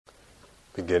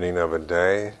beginning of a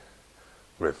day,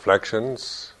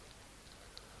 reflections,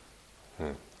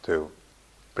 to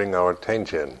bring our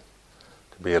attention,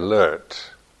 to be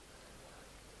alert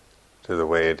to the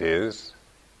way it is.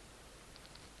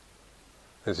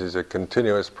 This is a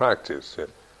continuous practice.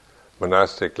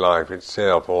 Monastic life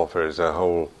itself offers a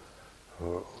whole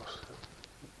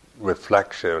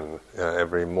reflection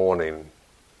every morning,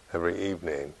 every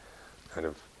evening, kind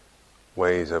of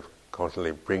ways of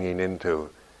constantly bringing into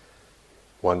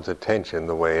one's attention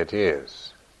the way it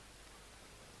is.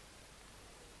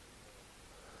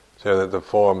 So that the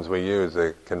forms we use,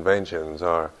 the conventions,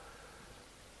 are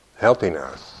helping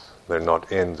us. They're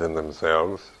not ends in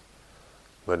themselves,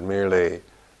 but merely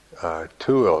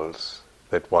tools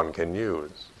that one can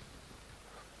use.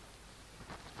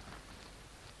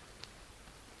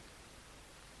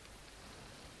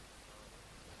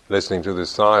 Listening to the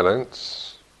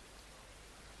silence,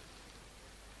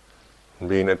 and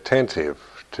being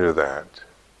attentive to that,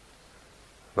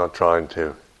 not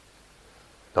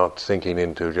sinking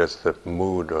into just the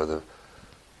mood or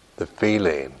the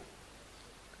feeling,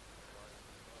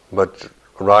 but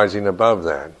rising above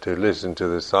that, to listen to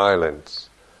the silence.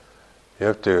 You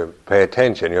have to pay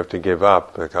attention, you have to give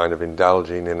up a kind of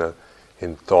indulging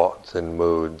in thoughts and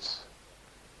moods,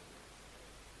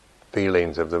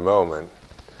 feelings of the moment.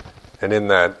 And in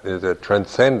that is a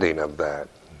transcending of that.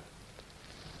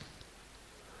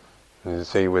 And you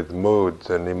see, with moods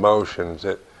and emotions,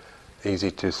 it's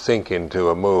easy to sink into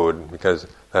a mood because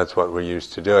that's what we're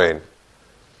used to doing.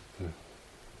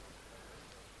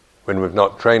 When we've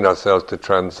not trained ourselves to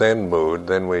transcend mood,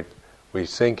 then we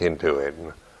sink into it.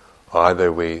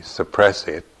 Either we suppress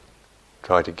it,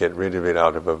 try to get rid of it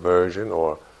out of aversion,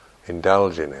 or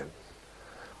indulge in it.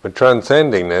 But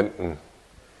transcending it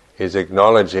is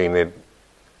acknowledging it,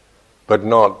 but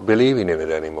not believing in it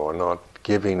anymore, not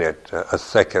giving it a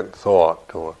second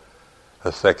thought or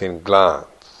a second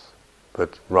glance,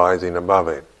 but rising above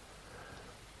it.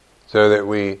 So that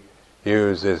we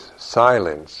use this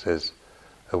silence as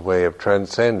a way of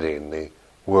transcending the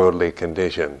worldly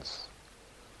conditions.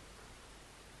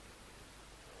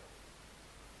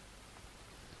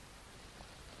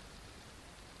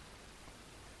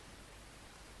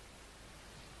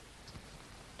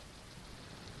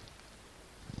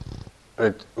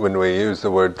 When we use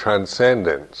the word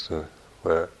transcendence,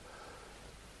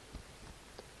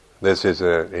 this is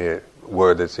a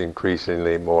word that's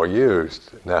increasingly more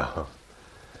used now.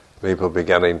 People are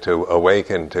beginning to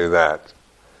awaken to that.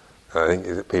 I think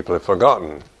that people have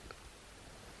forgotten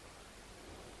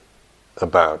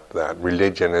about that.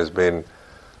 Religion has been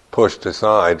pushed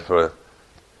aside for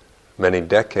many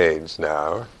decades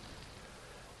now.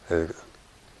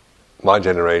 My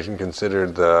generation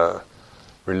considered the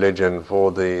religion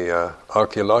for the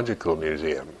archaeological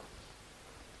museum.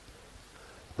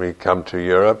 We come to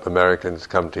Europe, Americans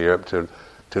come to Europe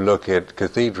to look at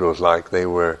cathedrals like they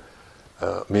were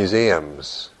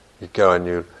museums. You go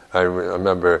and I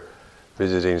remember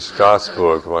visiting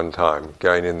Strasbourg one time,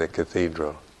 going in the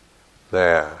cathedral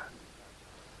there.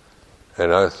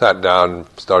 And I sat down,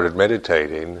 started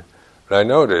meditating, and I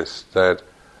noticed that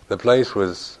the place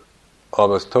was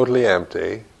almost totally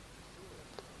empty.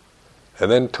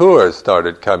 And then tours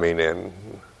started coming in,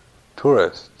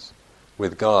 tourists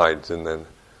with guides, and then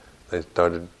they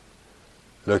started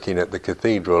looking at the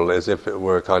cathedral as if it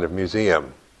were a kind of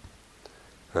museum.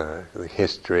 The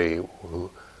history,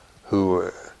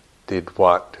 who did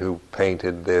what, who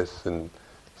painted this and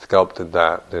sculpted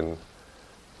that, and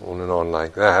on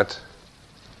like that.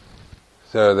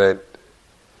 So that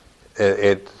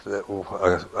it's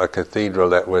a cathedral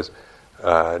that was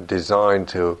designed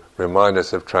to remind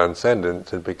us of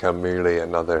transcendence had become merely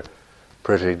another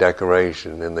pretty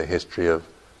decoration in the history of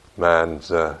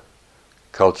man's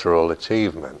cultural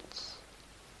achievements.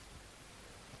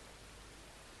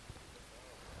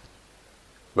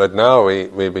 But now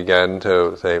we began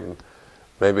to say,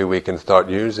 maybe we can start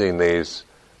using these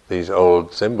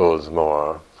old symbols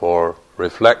more for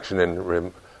reflection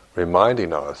and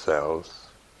reminding ourselves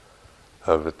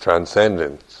of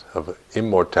transcendence, of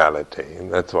immortality,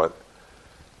 and that's what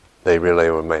they really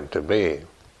were meant to be.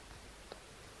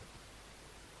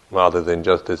 Rather than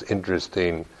just as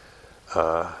interesting,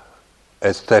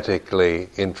 aesthetically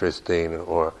interesting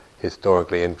or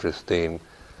historically interesting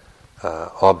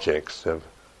objects of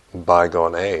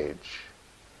bygone age.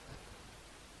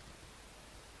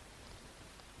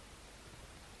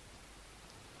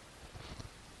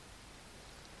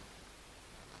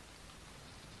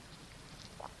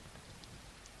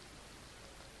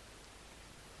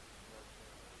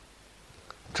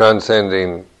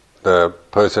 Transcending the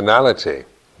personality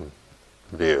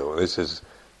view. This is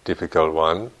difficult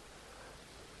one.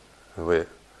 We're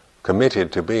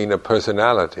committed to being a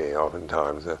personality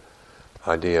oftentimes. The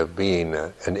idea of being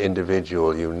an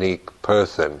individual, unique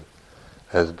person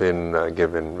has been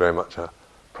given very much a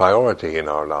priority in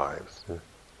our lives.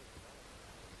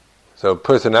 So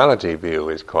personality view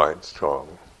is quite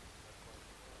strong.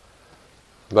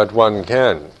 But one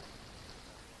can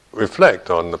reflect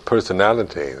on the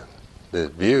personality. This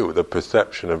view, the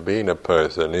perception of being a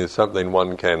person, is something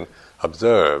one can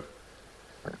observe.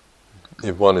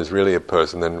 If one is really a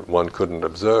person, then one couldn't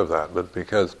observe that. But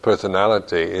because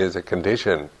personality is a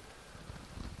conditioned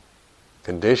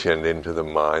into the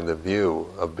mind, the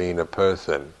view of being a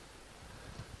person,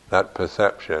 that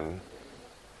perception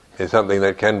is something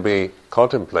that can be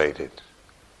contemplated.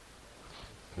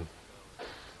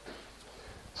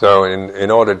 So in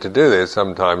order to do this,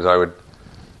 sometimes I would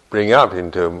bring up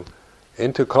into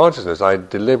consciousness, I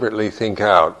deliberately think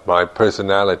out my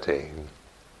personality,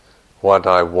 what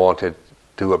I wanted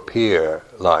to appear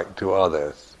like to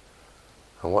others.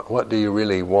 And what do you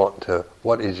really want to,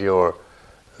 what is your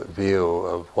view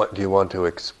of what do you want to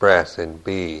express and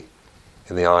be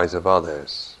in the eyes of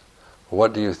others?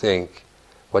 What do you think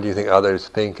others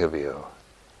think of you?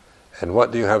 And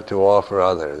what do you have to offer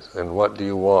others? And what do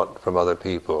you want from other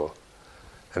people?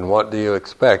 And what do you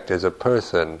expect as a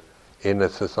person in a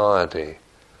society?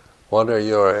 What are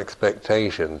your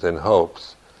expectations and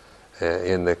hopes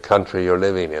in the country you're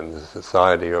living in, the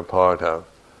society you're part of?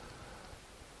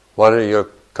 What are your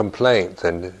complaints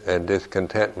and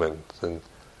discontentments and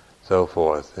so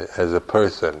forth as a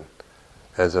person,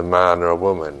 as a man or a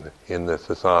woman in the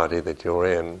society that you're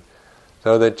in?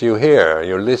 So that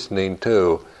you're listening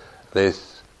to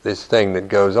this thing that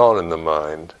goes on in the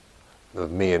mind, of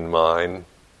me and mine,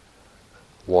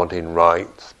 wanting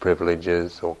rights,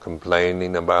 privileges, or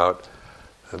complaining about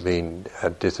being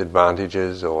at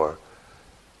disadvantages or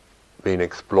being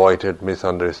exploited,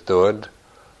 misunderstood,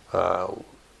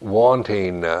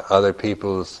 wanting other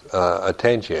people's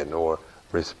attention or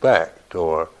respect,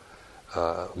 or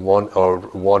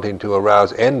wanting to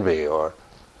arouse envy or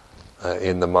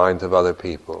in the minds of other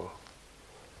people,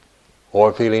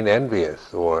 or feeling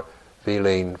envious or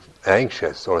feeling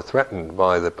anxious or threatened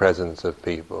by the presence of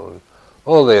people.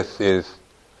 All this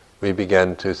we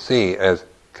begin to see as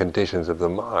conditions of the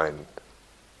mind.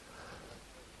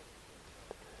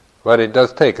 But it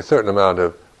does take a certain amount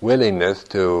of willingness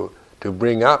to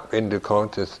bring up into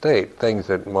conscious state things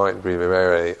that might be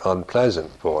very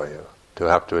unpleasant for you to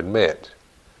have to admit.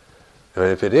 And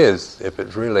if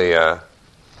it's really a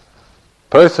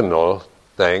personal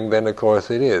thing, then of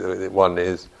course it is. One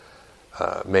is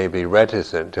maybe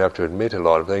reticent to have to admit a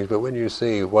lot of things, but when you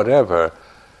see whatever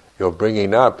you're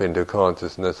bringing up into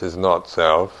consciousness is not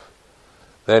self,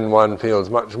 then one feels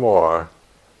much more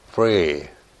free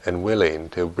and willing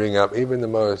to bring up even the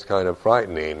most kind of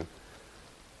frightening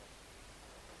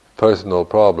personal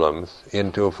problems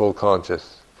into a full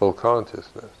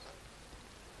consciousness.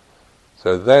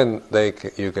 So then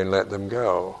you can let them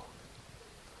go.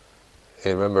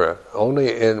 And remember,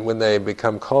 only when they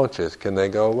become conscious can they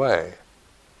go away.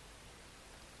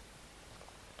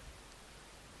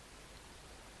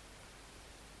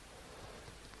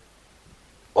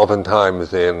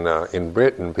 Oftentimes in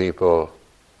Britain, people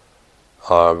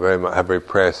have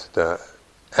repressed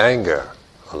anger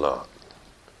a lot.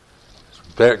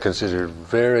 It's considered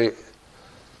very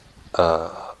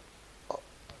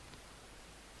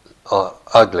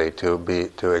ugly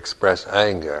to express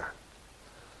anger,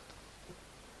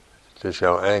 to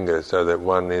show anger, so that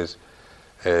one is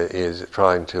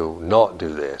trying to not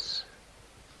do this,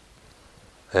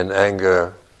 and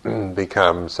anger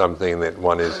becomes something that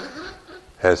one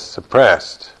has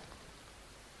suppressed.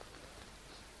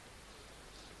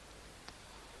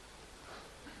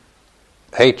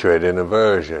 Hatred and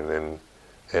aversion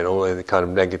and all the kind of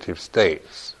negative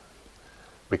states,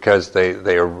 because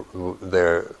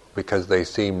because they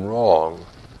seem wrong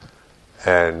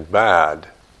and bad,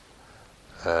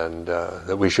 and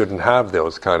that we shouldn't have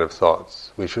those kind of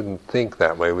thoughts. We shouldn't think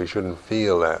that way. We shouldn't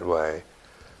feel that way.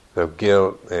 The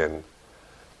guilt and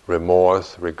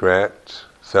remorse, regret,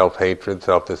 self-hatred,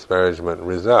 self-disparagement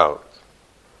results.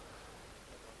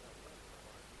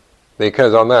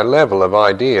 Because on that level of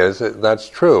ideas, that's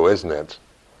true, isn't it?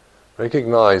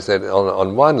 Recognize that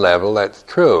on one level that's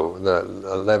true, the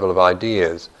level of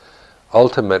ideas.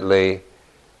 Ultimately,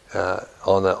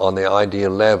 on the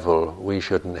ideal level, we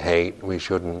shouldn't hate, we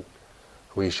shouldn't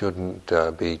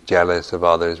be jealous of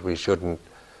others, we shouldn't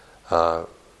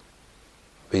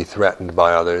be threatened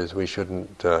by others, we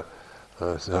shouldn't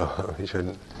we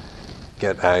shouldn't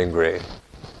get angry.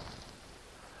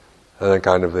 And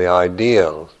kind of the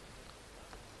ideal.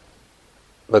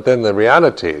 But then the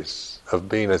realities of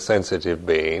being a sensitive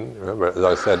being, remember, as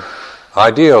I said,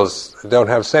 ideals don't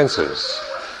have senses.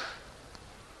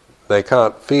 They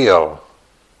can't feel.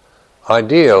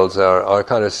 Ideals are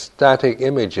kind of static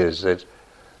images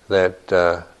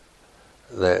that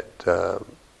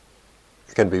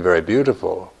can be very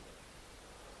beautiful,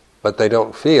 but they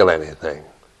don't feel anything.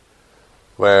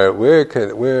 Where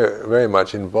we're very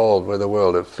much involved with the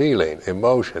world of feeling,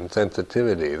 emotion,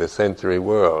 sensitivity, the sensory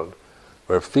world.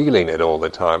 We're feeling it all the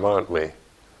time, aren't we?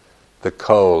 The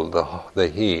cold, the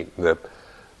heat,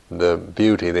 the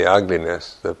beauty, the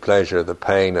ugliness, the pleasure, the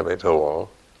pain of it all.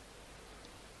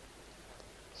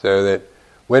 So that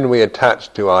when we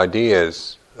attach to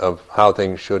ideas of how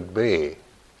things should be,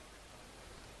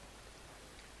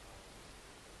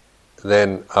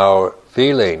 then our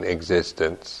feeling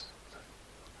existence,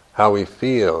 how we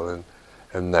feel,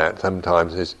 and that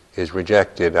sometimes is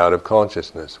rejected out of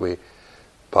consciousness.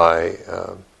 By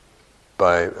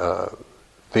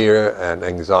fear and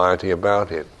anxiety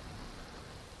about it.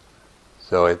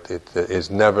 So it is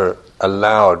never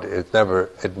allowed, it's never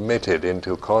admitted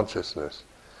into consciousness.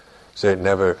 So it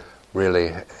never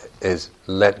really is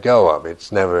let go of,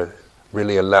 it's never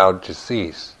really allowed to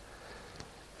cease.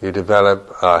 You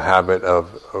develop a habit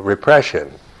of repression.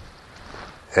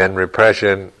 And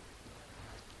repression,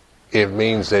 it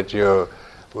means that your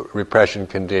repression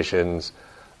conditions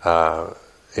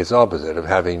is opposite of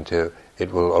having to, it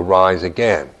will arise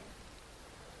again.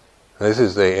 This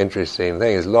is the interesting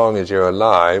thing. As long as you're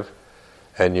alive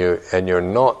and you're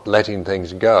not letting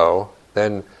things go,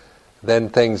 then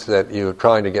things that you're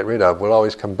trying to get rid of will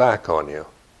always come back on you.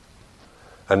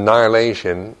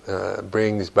 Annihilation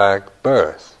brings back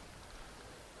birth.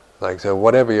 So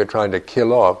whatever you're trying to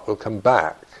kill off will come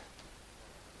back.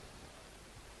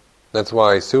 That's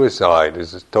why suicide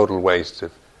is a total waste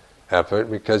of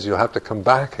effort, because you'll have to come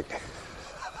back again.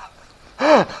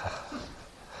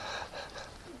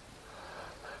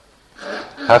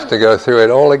 Have to go through it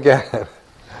all again.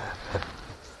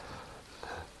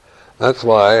 That's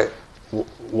why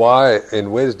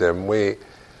in wisdom we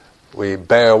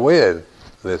bear with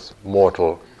this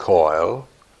mortal coil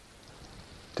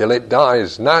till it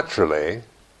dies naturally,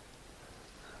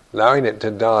 allowing it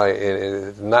to die in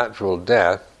its natural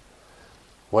death,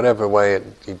 whatever way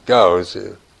it goes,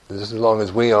 as long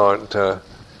as we aren't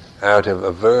out of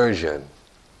aversion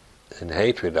and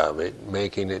hatred of it,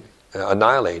 making it,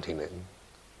 annihilating it.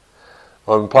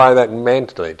 Or apply that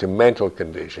mentally to mental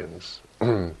conditions.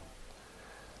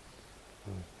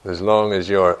 As long as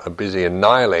you're busy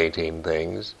annihilating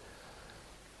things,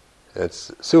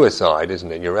 it's suicide,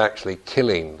 isn't it? You're actually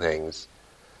killing things,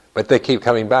 but they keep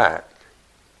coming back.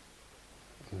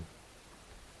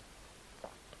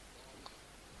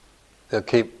 They'll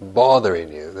keep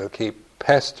bothering you, they'll keep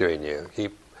pestering you,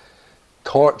 keep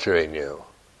torturing you.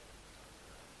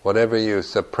 Whatever you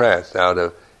suppress out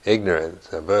of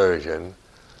ignorance, aversion,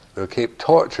 they'll keep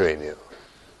torturing you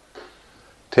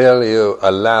till you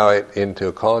allow it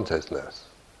into consciousness,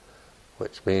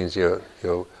 which means you're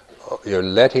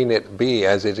letting it be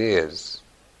as it is,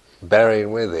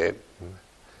 bearing with it,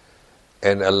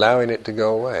 and allowing it to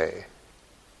go away.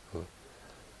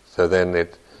 So then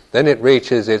it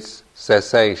reaches its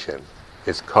cessation.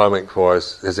 Its karmic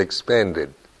force is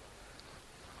expended.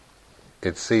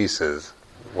 It ceases.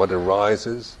 What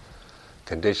arises,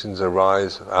 conditions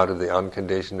arise out of the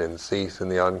unconditioned and cease in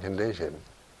the unconditioned.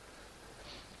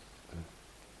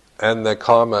 And the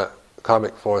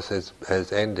karmic force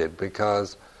has ended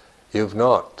because you've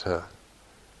not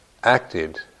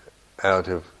acted out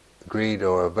of greed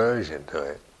or aversion to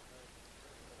it.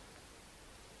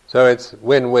 So it's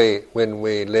when we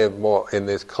live more in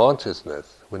this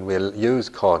consciousness, when we use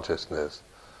consciousness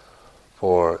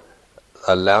for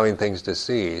allowing things to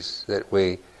cease, that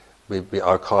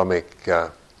our karmic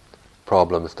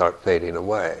problems start fading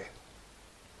away.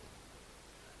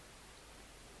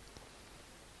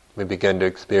 We begin to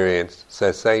experience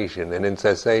cessation, and in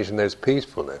cessation there's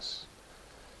peacefulness.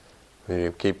 When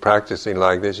you keep practicing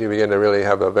like this, you begin to really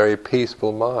have a very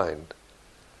peaceful mind.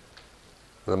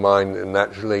 The mind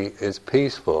naturally is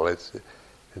peaceful. It's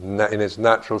in its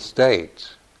natural state.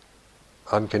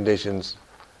 Unconditioned,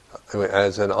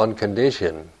 as an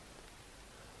unconditioned,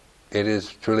 it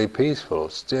is truly peaceful,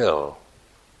 still.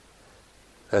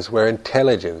 That's where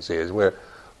intelligence is,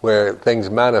 where things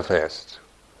manifest.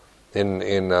 In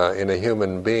a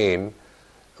human being,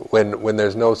 when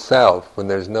there's no self, when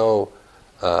there's no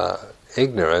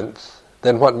ignorance,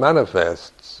 then what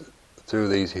manifests through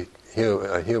these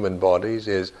human bodies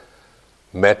is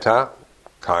metta,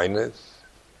 kindness,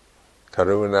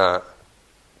 karuna,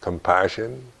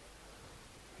 compassion,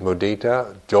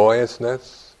 mudita,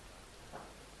 joyousness,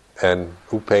 and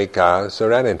upekkha,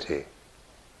 serenity.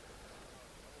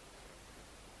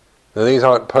 Now these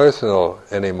aren't personal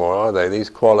anymore, are they? These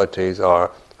qualities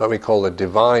are what we call the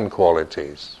divine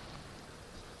qualities.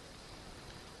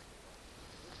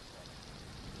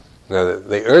 Now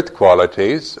the earth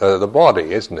qualities are the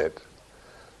body, isn't it?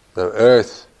 The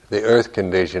earth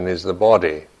condition is the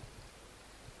body.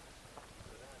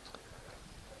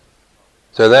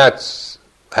 So that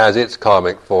has its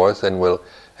karmic force, and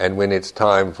when it's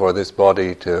time for this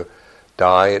body to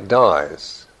die, it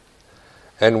dies.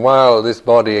 And while this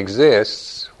body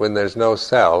exists, when there's no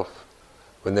self,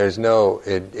 when there's no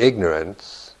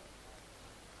ignorance,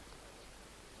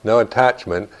 no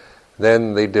attachment,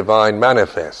 then the divine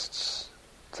manifests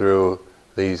through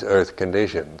these earth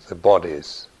conditions, the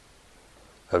bodies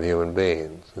of human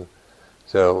beings.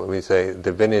 So when we say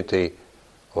divinity,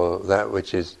 or that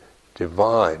which is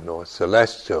divine or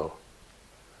celestial,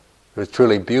 which is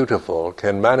truly beautiful,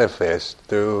 can manifest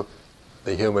through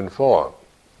the human form.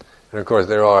 And of course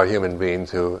there are human beings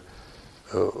who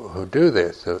do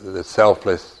this, the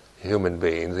selfless human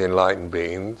beings, the enlightened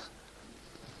beings,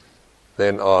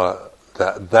 then are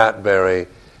that very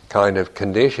kind of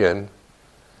condition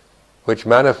which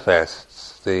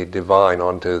manifests the divine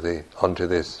onto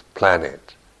this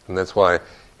planet. And that's why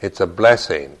it's a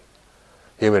blessing.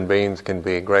 Human beings can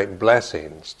be great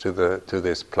blessings to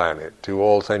this planet, to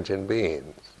all sentient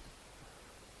beings.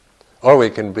 Or we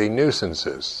can be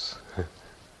nuisances.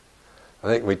 I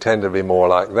think we tend to be more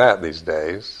like that these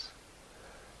days,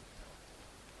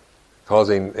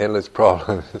 causing endless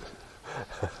problems.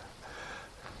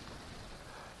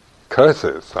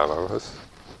 Curses, some of us.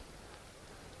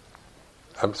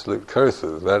 Absolute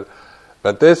curses.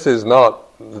 But this is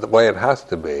not the way it has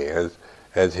to be.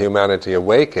 As humanity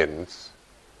awakens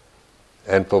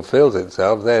and fulfills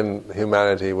itself, then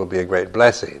humanity will be a great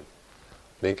blessing.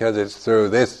 Because it's through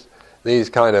these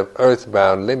kind of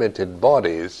earthbound, limited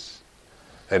bodies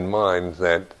and minds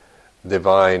that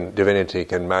divinity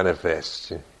can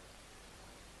manifest,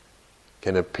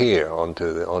 can appear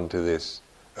onto this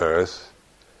earth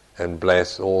and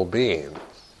bless all beings.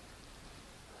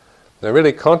 Now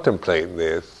really contemplate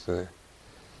this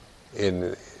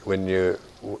when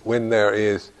there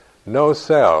is no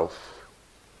self,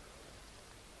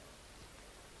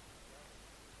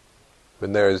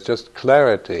 when there is just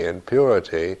clarity and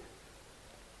purity,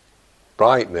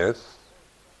 brightness.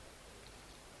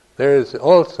 There is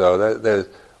also there's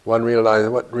one realizes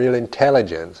what real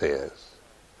intelligence is,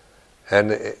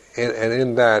 and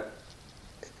in that,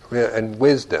 and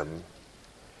wisdom,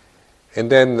 and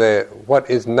then what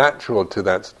is natural to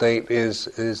that state is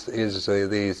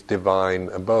these divine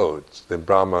abodes, the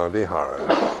Brahma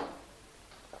Viharas.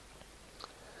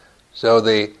 So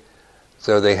the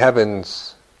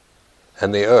heavens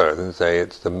and the earth, and say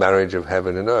it's the marriage of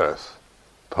heaven and earth,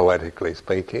 poetically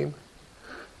speaking,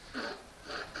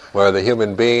 where the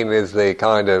human being is the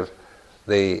kind of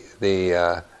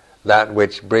that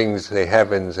which brings the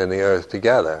heavens and the earth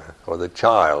together, or the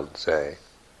child, say,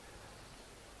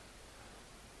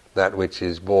 that which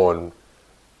is born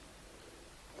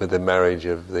with the marriage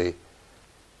of the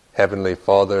heavenly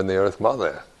father and the earth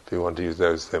mother, if you want to use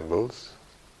those symbols.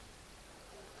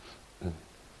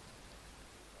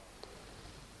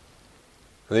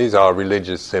 These are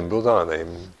religious symbols, aren't they?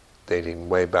 Dating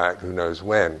way back, who knows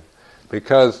when.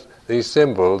 Because these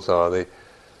symbols are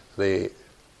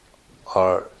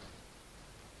are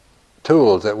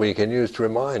tools that we can use to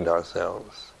remind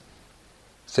ourselves.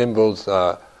 Symbols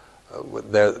are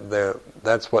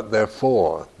that's what they're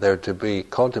for. They're to be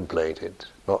contemplated,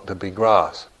 not to be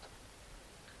grasped.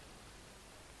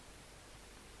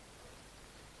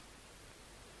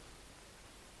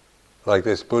 Like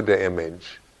this Buddha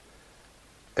image,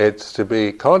 it's to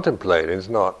be contemplated. It's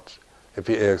not. If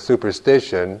you're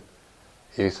superstition,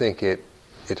 you think it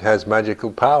has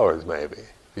magical powers. Maybe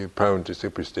if you're prone to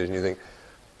superstition, you think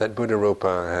that Buddha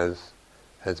Rupa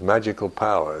has magical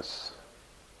powers.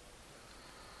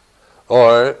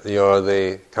 Or you're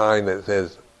the kind that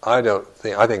says, I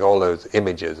think all those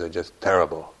images are just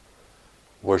terrible.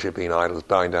 Worshipping idols,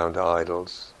 bowing down to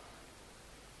idols.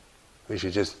 We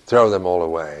should just throw them all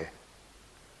away.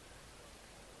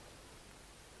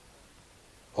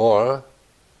 Or,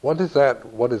 what is that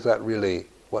really,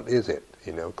 what is it?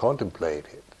 Contemplate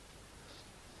it.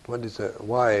 What is it?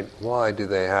 Why do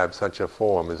they have such a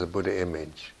form as a Buddha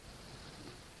image?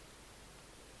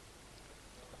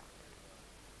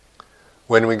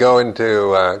 When we go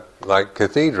into like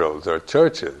cathedrals or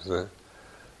churches,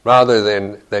 rather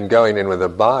than going in with a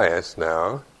bias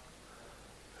now,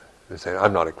 they say,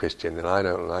 I'm not a Christian and I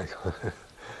don't like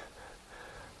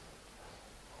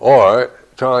or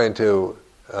trying to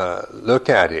look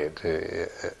at it,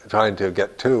 trying to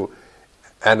get too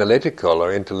analytical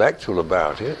or intellectual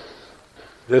about it.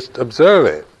 Just observe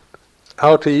it.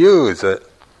 How to use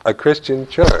a Christian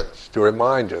church to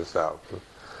remind yourself.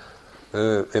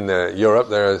 In Europe,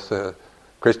 there is a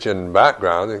Christian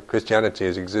background. Christianity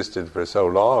has existed for so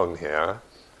long here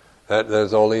that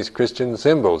there's all these Christian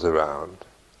symbols around.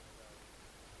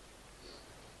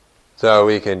 So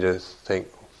we can just think,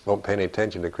 won't pay any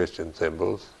attention to Christian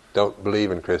symbols, don't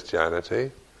believe in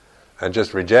Christianity, and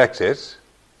just reject it.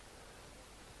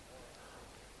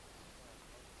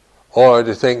 Or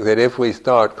to think that if we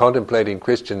start contemplating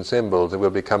Christian symbols, that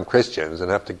we'll become Christians and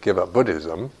have to give up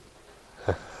Buddhism.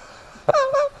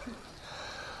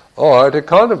 Or to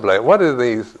contemplate, what are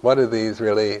these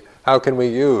really, how can we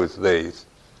use these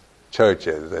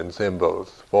churches and symbols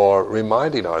for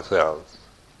reminding ourselves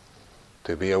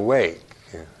to be awake,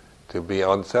 to be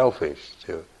unselfish,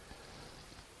 to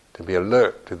be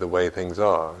alert to the way things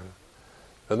are.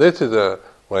 So this is a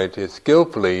way to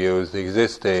skillfully use the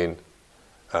existing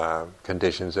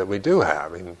conditions that we do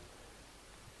have in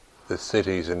the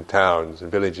cities and towns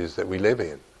and villages that we live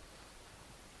in.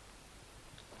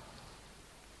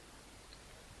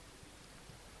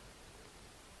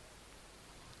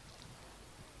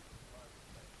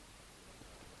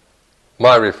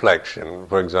 My reflection,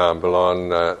 for example,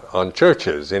 on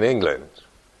churches in England.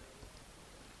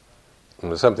 And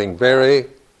there's something very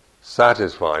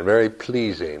satisfying, very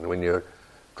pleasing when you're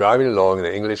driving along in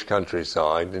the English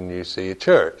countryside and you see a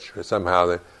church, or somehow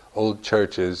the old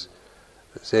churches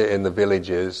in the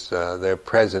villages, their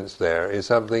presence there is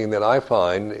something that I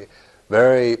find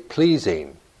very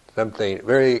pleasing, something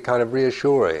very kind of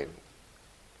reassuring.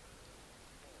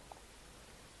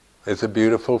 It's a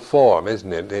beautiful form,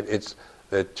 isn't it? It's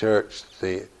the church,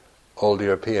 the old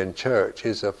European church,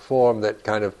 is a form that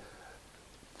kind of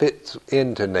fits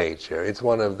into nature. It's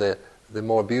one of the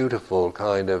more beautiful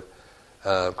kind of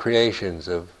creations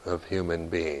of human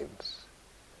beings.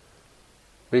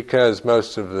 Because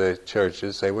most of the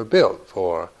churches, they were built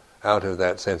out of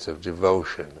that sense of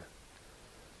devotion.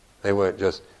 They weren't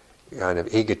just kind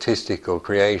of egotistical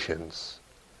creations.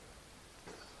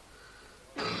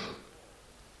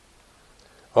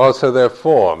 Also their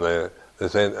form, the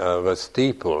sense of a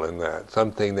steeple in that,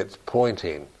 something that's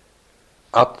pointing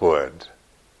upward.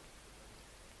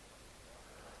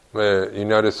 Where you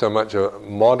notice so much of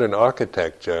modern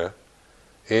architecture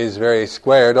is very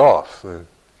squared off,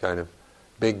 kind of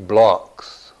big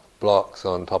blocks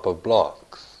on top of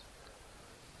blocks.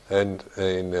 And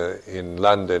in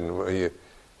London, where you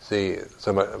see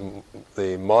so much,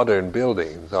 the modern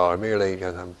buildings are merely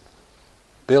kind of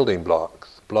building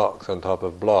blocks on top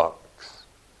of blocks,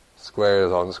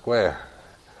 squares on square.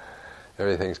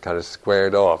 Everything's kind of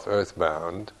squared off,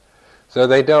 earthbound. So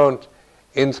they don't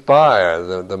inspire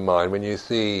the mind. When you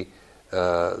see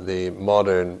the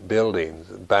modern buildings,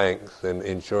 banks and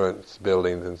insurance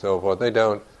buildings and so forth,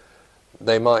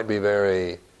 they might be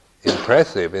very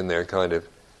impressive in their kind of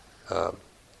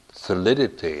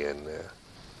solidity and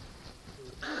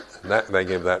they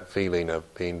give that feeling of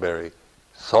being very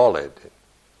solid.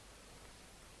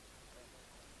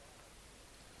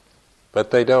 But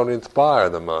they don't inspire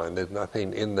the mind. There's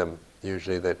nothing in them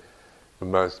usually that, for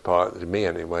the most part, to me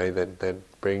anyway,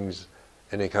 that brings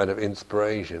any kind of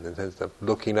inspiration, in the sense of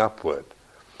looking upward.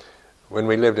 When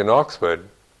we lived in Oxford,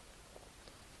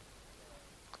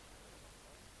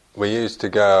 we used to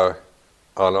go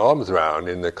on alms round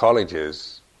in the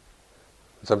colleges.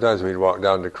 Sometimes we'd walk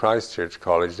down to Christ Church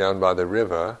College, down by the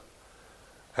river,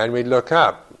 and we'd look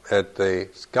up at the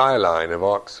skyline of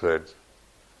Oxford.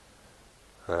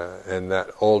 And that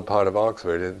old part of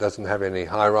Oxford, it doesn't have any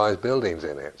high-rise buildings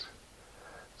in it.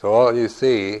 So all you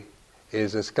see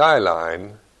is a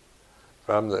skyline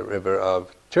from the river of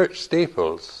church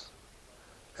steeples.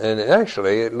 And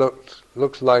actually it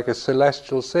looks like a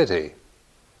celestial city.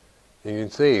 You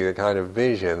can see the kind of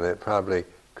vision that probably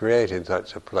created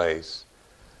such a place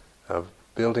of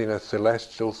building a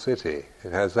celestial city.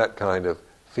 It has that kind of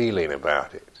feeling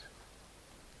about it.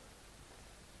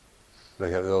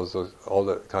 Look at all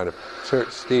the kind of church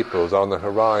steeples on the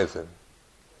horizon.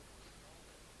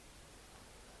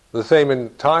 The same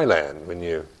in Thailand. When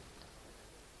you've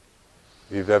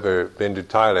ever been to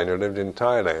Thailand or lived in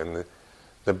Thailand,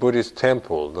 the Buddhist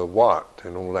temple, the Wat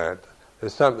and all that,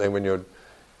 there's something when you're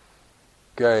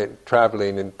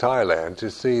traveling in Thailand to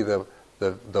see the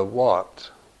Wat,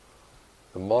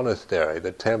 the monastery,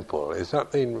 the temple, is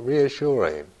something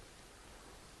reassuring.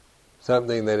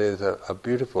 Something that is a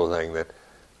beautiful thing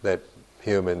that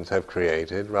humans have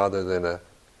created, rather than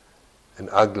an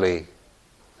ugly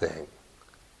thing.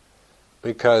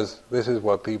 because this is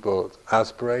what people's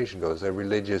aspiration goes, their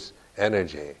religious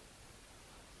energy.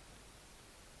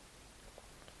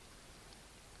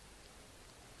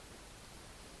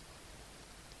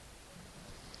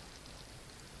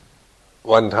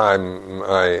 One time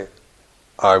I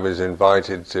was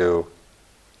invited to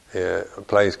a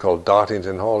place called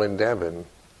Dartington Hall in Devon,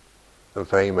 a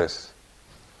famous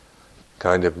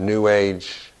kind of New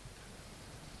Age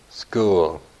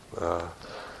school,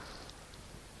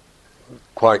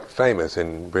 quite famous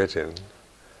in Britain.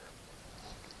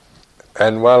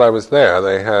 And while I was there,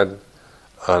 they had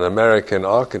an American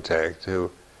architect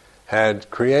who had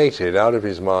created out of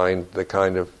his mind the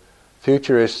kind of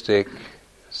futuristic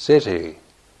city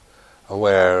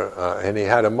where, and he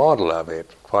had a model of it,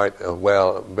 quite a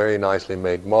very nicely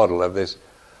made model of this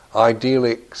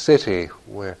idyllic city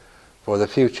for the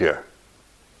future.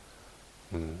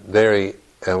 Very,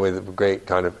 with great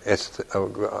kind of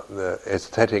the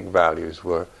aesthetic values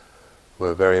were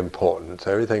very important.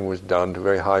 So everything was done to a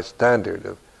very high standard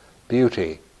of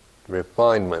beauty,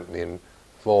 refinement in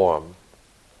form.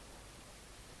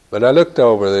 But I looked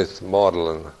over this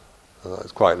model and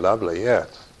it's quite lovely,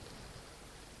 yes.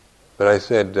 But I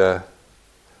said,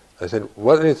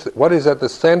 what is at the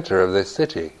center of this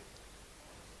city?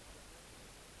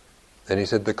 And he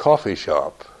said, the coffee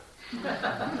shop.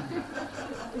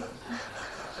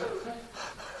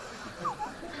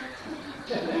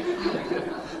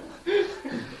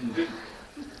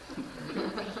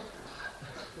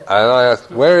 And I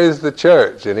asked, where is the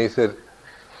church? And he said,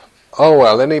 oh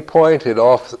well, then he pointed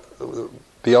off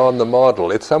beyond the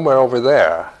model. It's somewhere over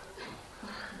there.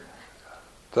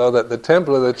 So that the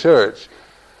temple of the church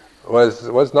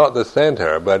was not the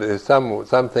center, but it's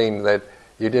something that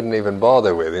you didn't even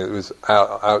bother with. It was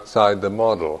outside the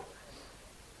model.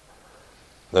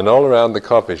 And all around the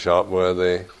coffee shop were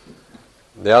the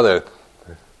other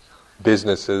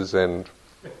businesses and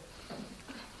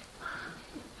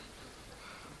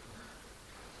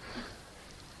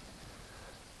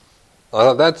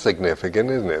that's significant,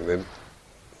 isn't it?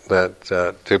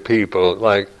 That to people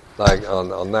like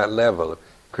on that level,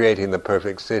 creating the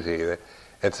perfect city,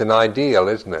 it's an ideal,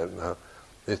 isn't it?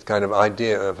 This kind of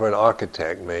idea for an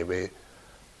architect, maybe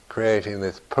creating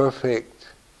this perfect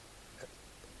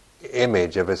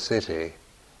image of a city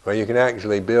where you can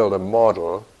actually build a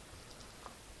model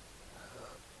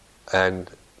and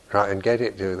try and get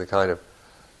it to the kind of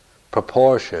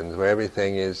proportions where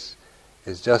everything is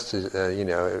just as,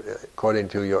 according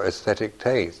to your aesthetic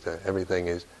taste, everything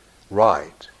is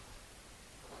right.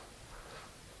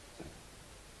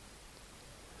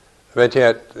 But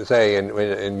yet, say,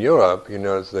 in Europe,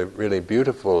 the really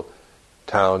beautiful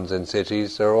towns and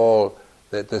cities are all,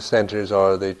 the centers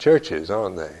are the churches,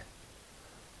 aren't they?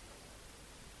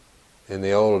 In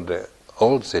the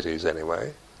old cities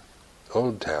anyway,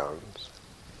 old towns.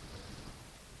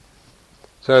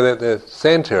 So that the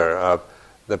center of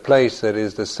the place that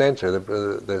is the center,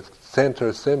 the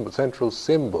central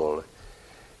symbol,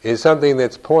 is something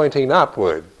that's pointing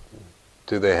upward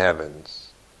to the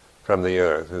heavens from the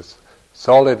earth. It's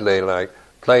solidly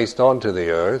placed onto the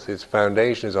earth, its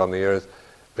foundation is on the earth,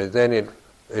 but then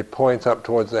it points up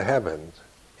towards the heavens.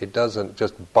 It doesn't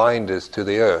just bind us to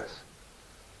the earth.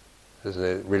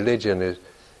 Religion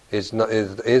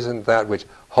isn't that which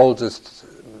holds us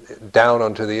down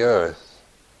onto the earth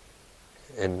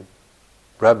and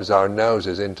rubs our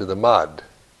noses into the mud.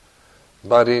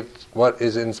 But it's what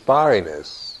is inspiring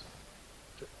us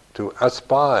to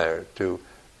aspire, to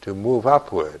move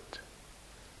upward,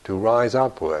 to rise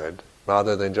upward,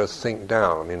 rather than just sink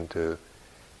down into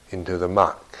the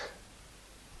muck.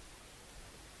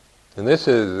 And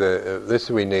this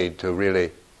we need to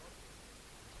really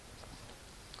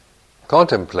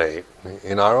contemplate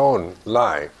in our own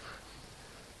life,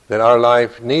 that our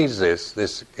life needs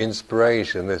this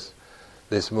inspiration, this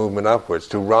movement upwards,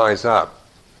 to rise up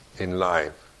in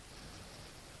life,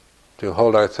 to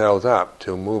hold ourselves up,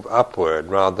 to move upward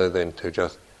rather than to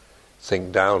just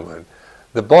sink downward.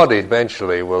 The body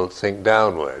eventually will sink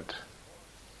downward.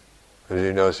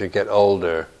 As you get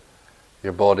older,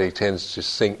 your body tends to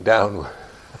sink downward.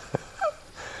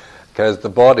 Because the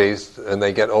bodies, when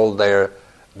they get old,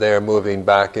 they're moving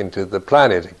back into the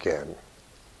planet again.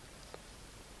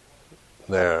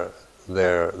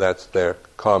 That's their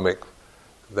karma,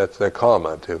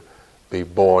 to be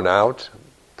born out,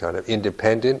 kind of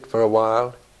independent for a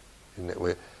while.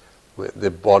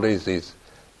 The bodies,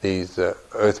 these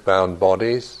earthbound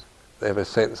bodies, they have a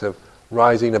sense of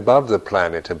rising above the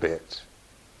planet a bit.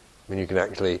 I mean, you can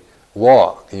actually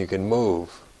walk and you can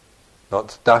move, not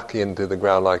stuck into the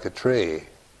ground like a tree.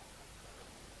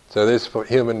 So this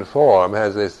human form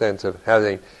has this sense of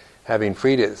having having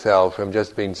freed itself from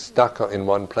just being stuck in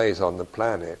one place on the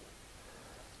planet.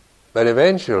 But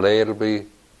eventually it'll be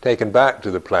taken back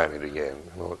to the planet again,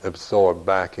 or absorbed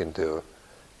back into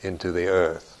the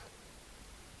earth.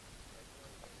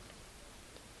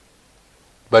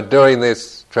 But during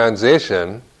this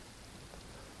transition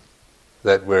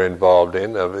that we're involved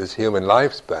in of this human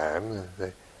lifespan,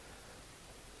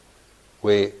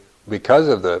 because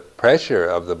of the pressure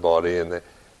of the body and the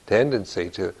tendency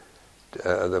to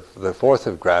the force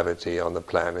of gravity on the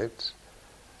planet,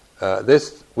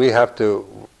 this we have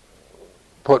to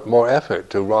put more effort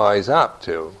to rise up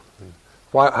to.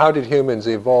 How did humans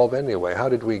evolve anyway? How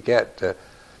did we get to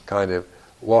kind of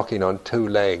walking on two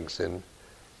legs? And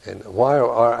why are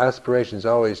our aspirations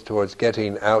always towards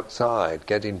getting outside,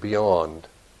 getting beyond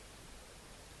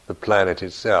the planet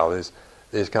itself?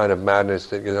 This kind of madness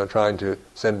that trying to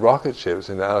send rocket ships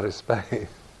into outer space.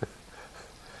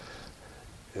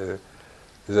 There's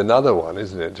another one,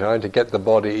 isn't it? Trying to get the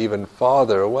body even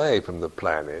farther away from the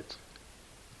planet.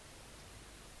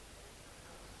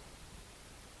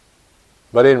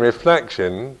 But in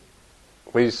reflection,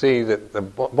 we see that the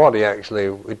body actually,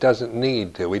 we don't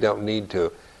need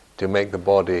to make the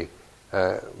body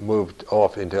move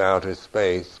off into outer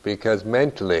space, because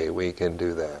mentally we can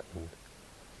do that.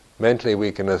 Mentally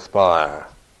we can aspire.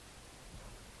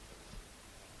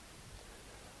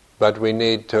 But we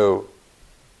need to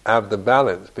have the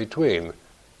balance between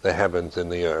the heavens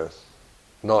and the earth,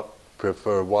 not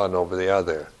prefer one over the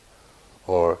other,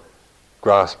 or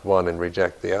grasp one and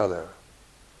reject the other.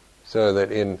 So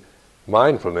that in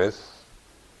mindfulness,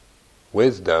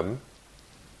 wisdom,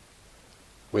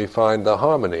 we find the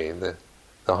harmony,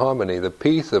 the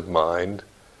peace of mind.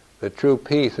 The true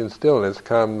peace and stillness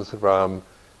comes from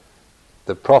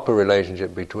the proper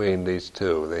relationship between these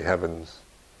two, the heavens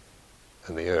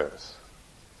and the earth.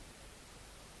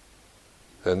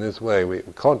 In this way we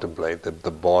contemplate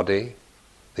the body,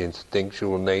 the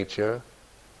instinctual nature,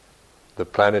 the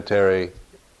planetary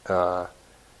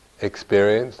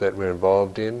experience that we're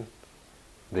involved in,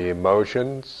 the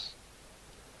emotions,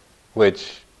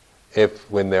 which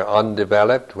when they're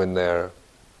undeveloped, when they're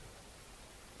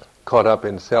caught up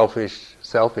in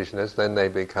selfishness, then they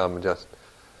become just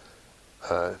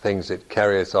things that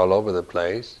carry us all over the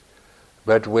place.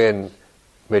 But when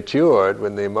matured,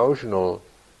 when the emotional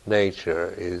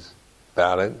nature is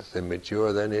balanced and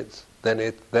mature, then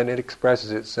it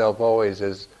expresses itself always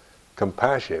as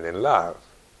compassion and love,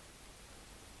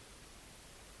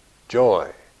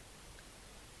 joy,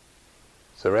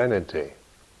 serenity.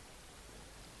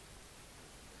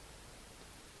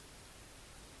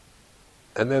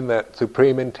 And then that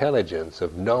supreme intelligence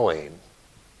of knowing,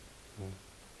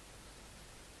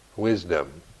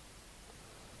 wisdom,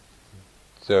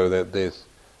 so that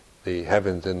the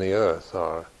heavens and the earth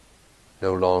are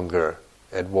no longer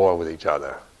at war with each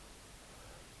other.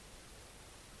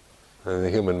 In the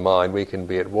human mind, we can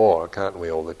be at war, can't we,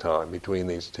 all the time, between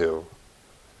these two.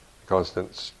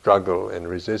 Constant struggle and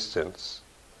resistance,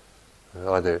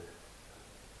 either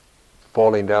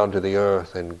falling down to the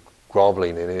earth and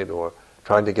groveling in it, or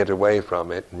trying to get away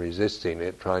from it and resisting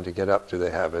it, trying to get up to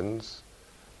the heavens.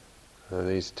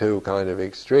 These two kind of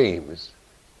extremes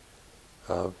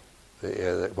of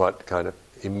what kind of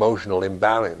emotional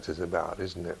imbalance is about,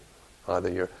 isn't it? Either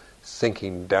you're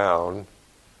sinking down,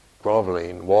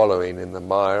 groveling, wallowing in the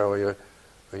mire, or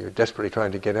you're desperately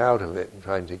trying to get out of it and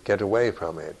trying to get away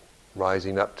from it,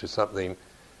 rising up to something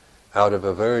out of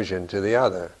aversion to the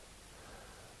other.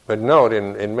 But note,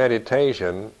 in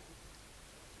meditation,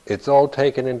 it's all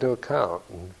taken into account.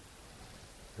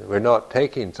 We're not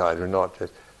taking sides, we're not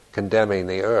just condemning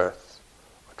the earth,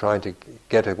 trying to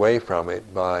get away from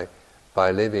it by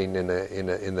living in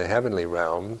the heavenly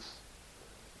realms,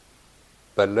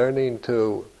 but learning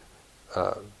to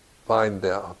find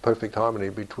the perfect harmony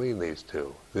between these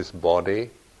two, this body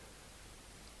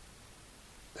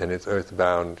and its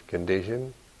earthbound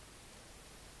condition,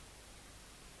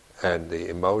 and the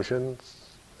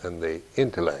emotions and the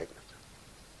intellect.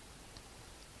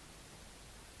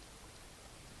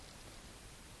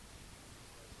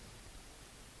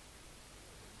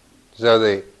 So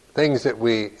the things that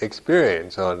we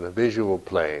experience on the visual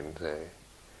plane,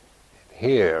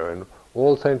 hear, and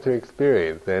all sensory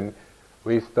experience, then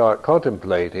we start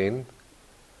contemplating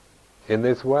in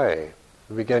this way.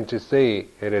 We begin to see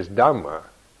it as Dhamma,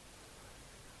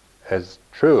 as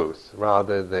truth,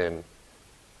 rather than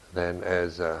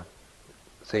as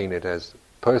seeing it as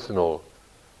personal,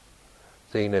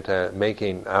 seeing it as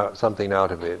making something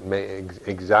out of it,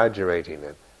 exaggerating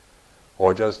it,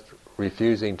 or just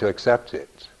refusing to accept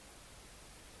it.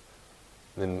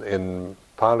 In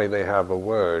Pali they have a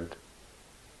word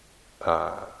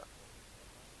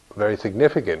very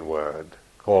significant word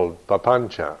called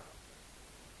papancha.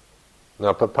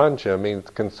 Now, papancha means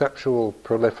conceptual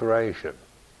proliferation.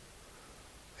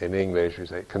 In English, we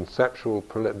say conceptual,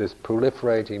 this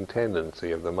proliferating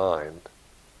tendency of the mind.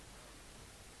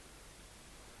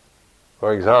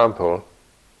 For example,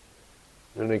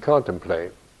 when we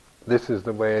contemplate, this is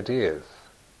the way it is.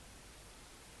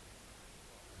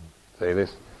 For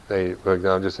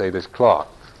example, just say this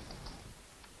clock.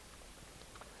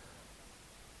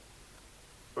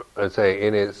 Let's say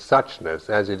in its suchness,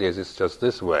 as it is, it's just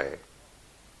this way.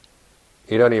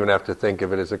 You don't even have to think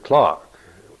of it as a clock,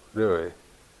 do you?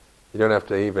 You don't have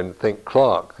to even think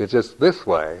clock. It's just this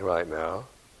way right now,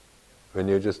 when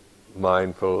you're just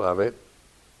mindful of it.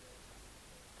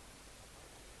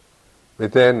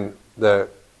 But then the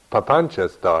papancha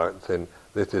starts, and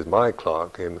this is my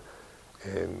clock, and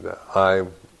I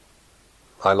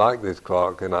like this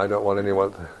clock, and I don't want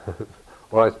anyone to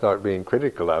or I start being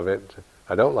critical of it.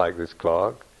 I don't like this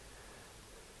clock.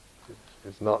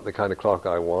 It's not the kind of clock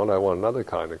I want another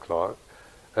kind of clock.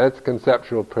 That's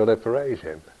conceptual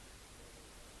proliferation.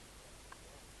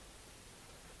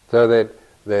 So that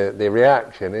the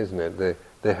reaction, isn't it,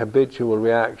 the habitual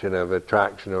reaction of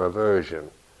attraction or aversion,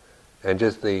 and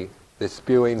just the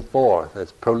spewing forth,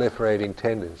 this proliferating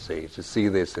tendency to see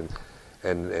this and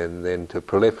then to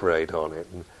proliferate on it.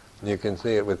 And you can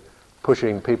see it with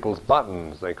pushing people's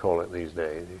buttons, they call it these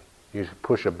days. You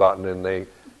push a button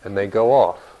and they go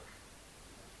off.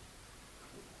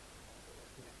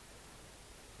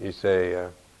 You say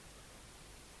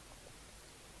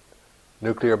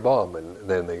nuclear bomb, and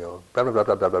then they go blah blah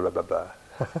blah blah blah blah blah blah.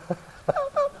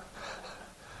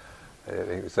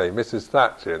 And you say Mrs.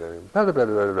 Thatcher, and blah blah blah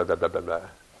blah blah blah blah blah.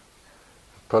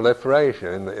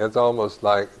 Proliferation. It's almost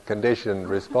like conditioned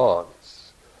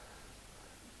response.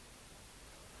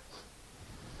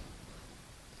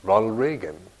 Ronald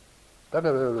Reagan. Blah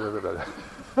blah blah blah blah blah.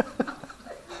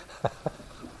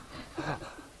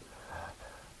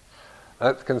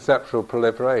 That's conceptual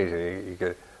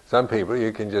proliferation. Some people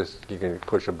you can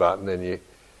push a button and you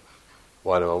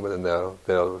one moment and they'll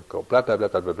go blah blah blah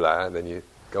blah blah blah, and then you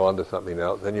go on to something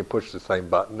else. Then you push the same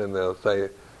button and they'll say,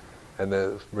 and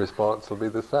the response will be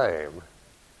the same.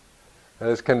 And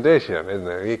it's conditioned, isn't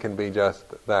it? He can be just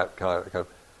that kind of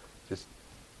just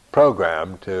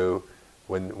programmed to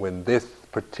when this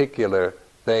particular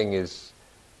thing is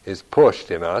pushed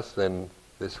in us, then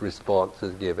this response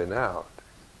is given out.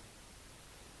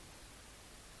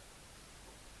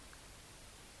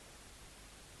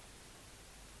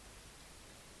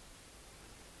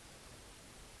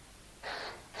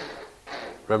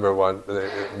 Remember one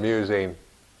amusing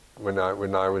when I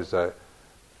was had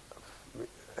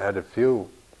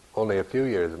only a few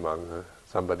years among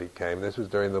somebody came. This was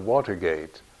during the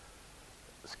Watergate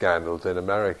scandals in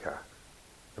America.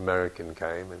 American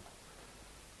came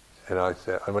and I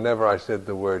said, and whenever I said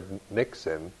the word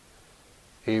Nixon,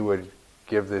 he would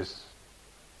give this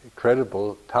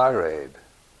incredible tirade.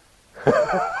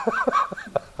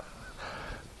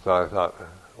 So I thought,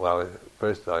 well,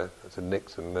 first I said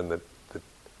Nixon, and then the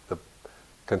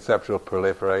conceptual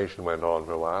proliferation went on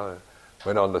for a while. I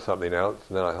went on to something else,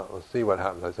 and then I thought, we'll see what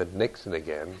happens. I said Nixon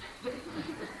again.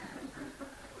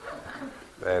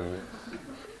 And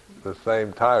the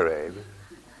same tirade.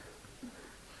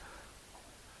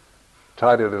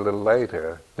 Tried it a little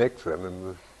later, Nixon,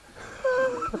 and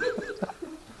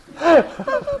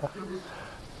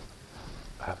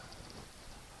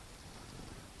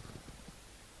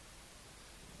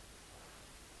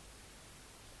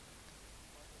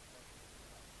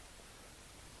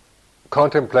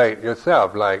contemplate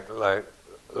yourself, like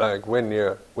when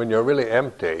you're really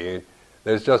empty.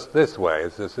 There's just this way.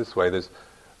 It's just this way.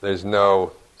 There's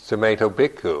no Sumedho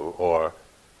Bhikkhu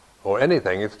or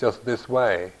anything. It's just this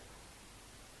way.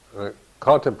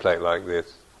 Contemplate like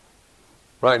this.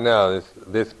 Right now,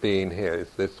 this being here is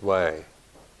this way.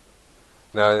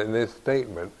 Now, in this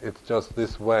statement, it's just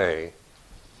this way.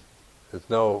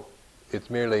 It's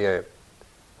merely a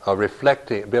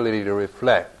reflecting ability to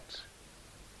reflect.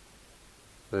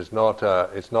 It's not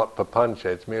papancha.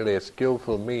 It's merely a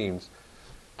skillful means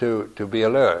to be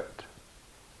alert.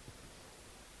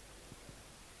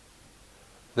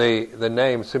 The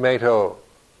name Sumedho,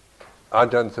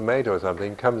 Ajahn Sumedho or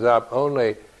something, comes up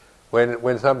only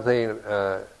when something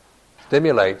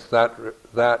stimulates that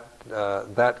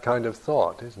kind of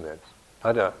thought, isn't it?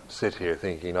 I don't sit here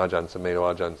thinking Ajahn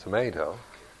Sumedho, Ajahn Sumedho.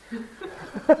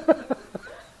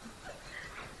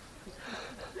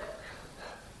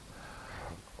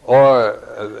 Or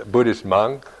a Buddhist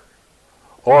monk,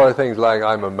 or things like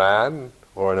I'm a man,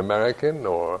 or an American,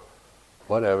 or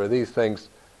whatever. These things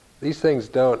these things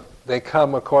they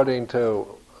come according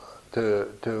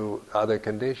to other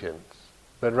conditions.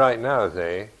 But right now,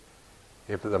 say,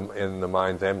 if the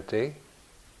mind's empty,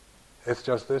 it's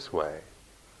just this way.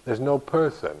 There's no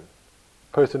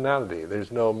personality,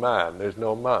 there's no man, there's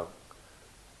no monk.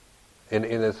 In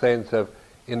a sense of,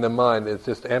 in the mind, it's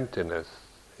just emptiness.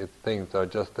 Things are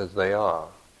just as they are.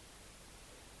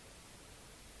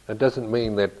 It doesn't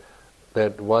mean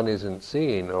that one isn't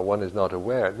seeing or one is not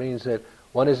aware. It means that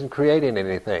one isn't creating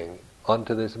anything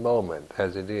onto this moment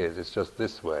as it is. It's just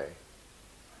this way.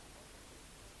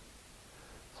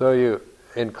 So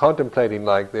in contemplating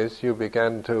like this, you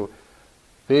begin to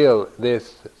feel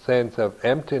this sense of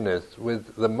emptiness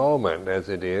with the moment as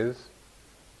it is,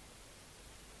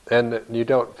 and you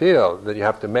don't feel that you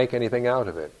have to make anything out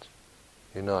of it.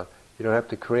 You don't have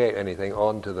to create anything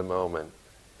onto the moment.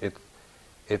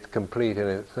 It's complete in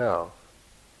itself.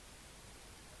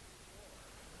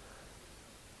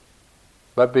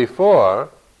 But before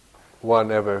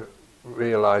one ever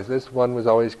realized this, one was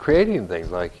always creating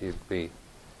things, like you'd be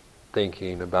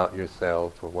thinking about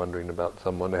yourself or wondering about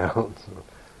someone else, or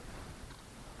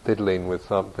fiddling with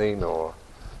something, or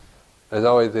there's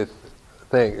always this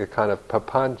thing, a kind of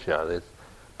papancha, this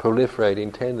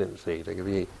proliferating tendency to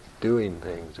be doing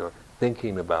things or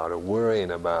thinking about or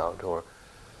worrying about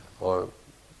or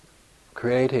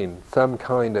creating some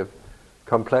kind of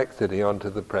complexity onto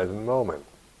the present moment.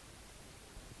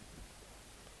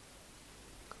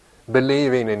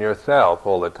 Believing in yourself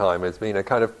all the time as being a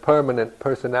kind of permanent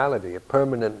personality, a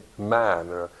permanent man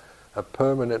or a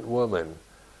permanent woman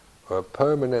or a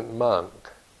permanent monk.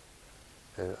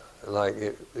 Like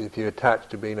if you're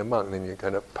attached to being a monk, then you're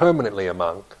kind of permanently a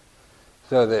monk,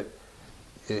 so that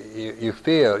you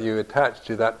feel, you attach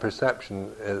to that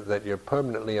perception that you're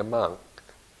permanently a monk.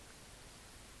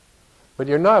 But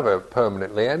you're never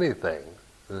permanently anything.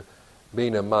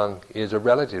 Being a monk is a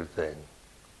relative thing.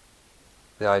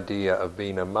 The idea of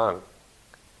being a monk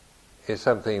is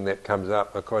something that comes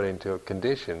up according to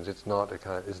conditions. It's not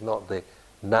the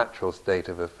natural state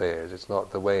of affairs. It's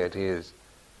not the way it is.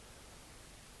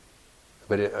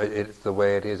 But it's the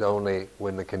way it is only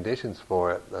when the conditions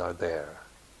for it are there.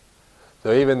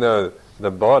 So even though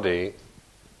the body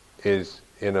is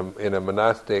in a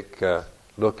monastic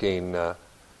looking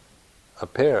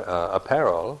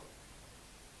apparel,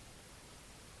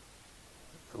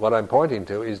 what I'm pointing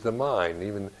to is the mind.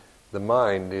 Even the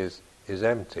mind is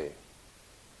empty.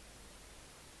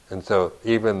 And so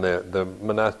even the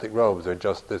monastic robes are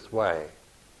just this way.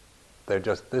 They're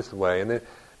just this way. And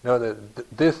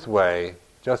this way,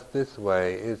 just this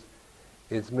way,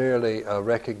 is merely a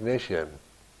recognition,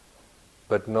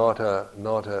 but not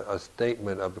a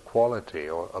statement of quality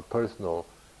or a personal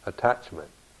attachment.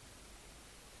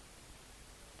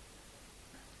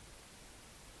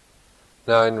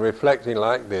 Now, in reflecting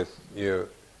like this, we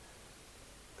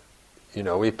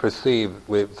perceive,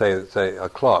 say a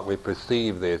clock. We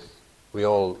perceive this. We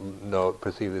all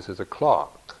perceive this as a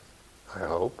clock. I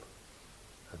hope.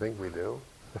 I think we do.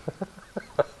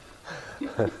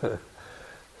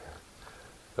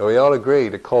 So we all agree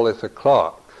to call this a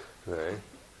clock, right?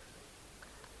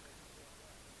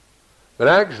 But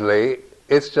actually,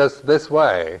 it's just this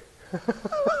way.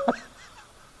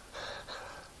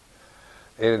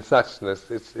 In suchness,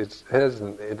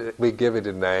 we give it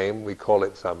a name, we call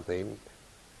it something,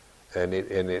 and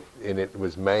it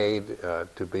was made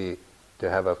to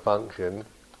have a function.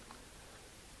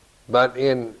 But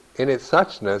in its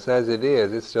suchness, as it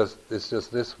is, it's just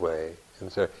this way.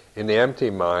 And so, in the empty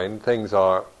mind, things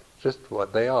are just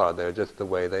what they are. They're just the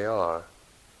way they are.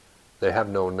 They have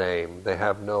no name. They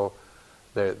have no.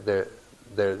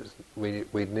 We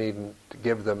needn't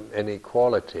give them any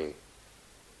quality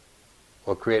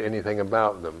or create anything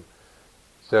about them.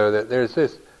 So that there's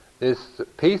this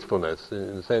peacefulness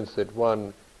in the sense that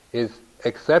one is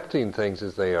accepting things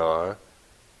as they are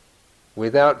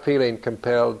without feeling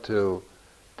compelled to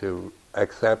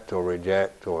accept or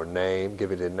reject or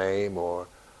give it a name or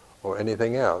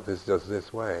anything else. It's just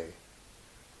this way.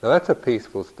 Now that's a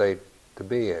peaceful state to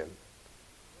be in.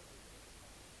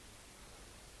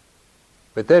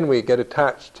 But then we get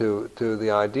attached to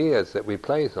the ideas that we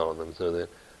place on them, so that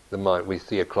the mind, we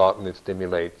see a clock and it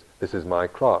stimulates, this is my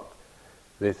clock.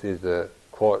 This is a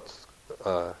quartz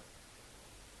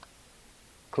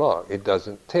clock. It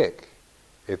doesn't tick.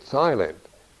 It's silent.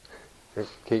 It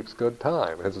keeps good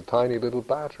time. It has a tiny little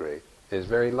battery. It's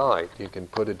very light. You can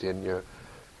put it in your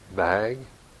bag,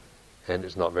 and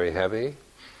it's not very heavy,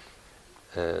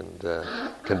 and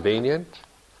convenient.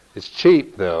 It's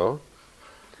cheap, though.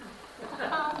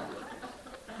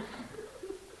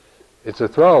 It's a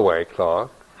throwaway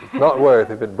clock. It's not worth,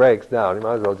 if it breaks down, you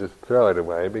might as well just throw it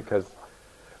away, because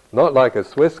not like a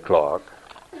Swiss clock,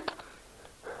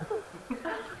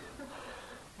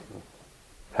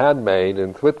 handmade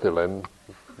in Switzerland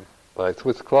by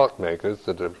Swiss clockmakers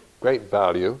that are great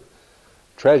value,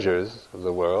 treasures of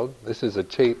the world. This is a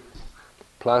cheap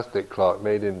plastic clock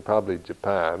made in probably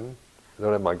Japan. I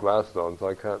don't have my glasses on, so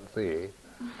I can't see.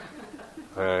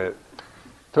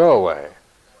 Throw away.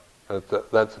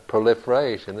 That's a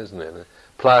proliferation, isn't it?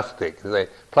 Plastic.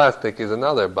 Plastic is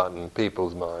another button in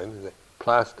people's minds.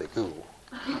 Plastic, ooh.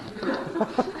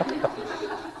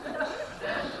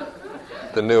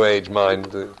 The New Age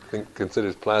mind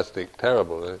considers plastic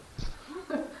terrible.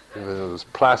 Those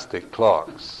plastic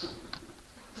clocks.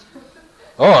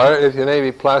 Or if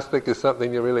maybe plastic is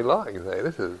something you really like, you say,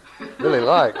 this is really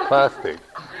like plastic.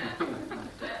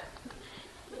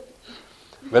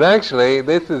 But actually,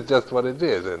 this is just what it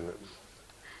is, and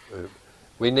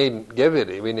we needn't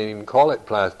even call it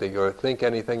plastic or think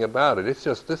anything about it. It's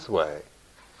just this way,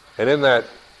 and in its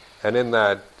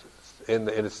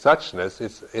suchness,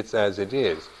 it's as it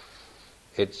is.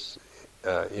 It's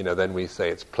then we say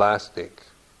it's plastic.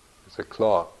 It's a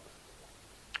clock.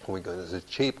 It's a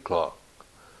cheap clock,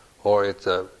 or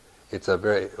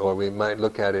or we might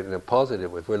look at it in a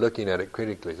positive way. If we're looking at it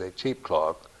critically, say cheap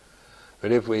clock.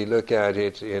 But if we look at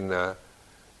it in a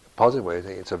positive way,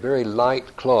 it's a very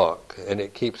light clock, and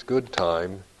it keeps good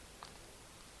time,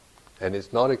 and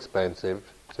it's not expensive,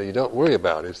 so you don't worry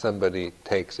about it. If somebody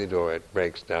takes it or it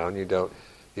breaks down, you don't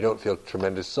feel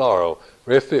tremendous sorrow.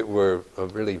 Or if it were a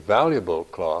really valuable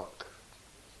clock,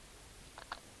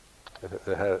 if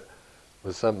it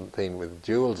was something with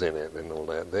jewels in it and all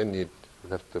that, then you'd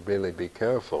have to really be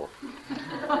careful.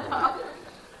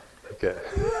 Okay.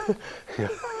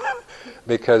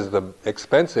 Because the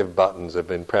expensive buttons have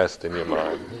been pressed in your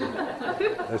mind.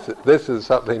 This is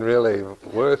something really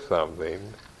worth something.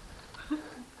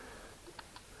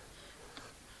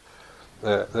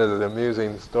 There's an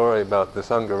amusing story about the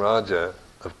Sangaraja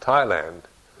of Thailand,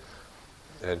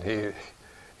 and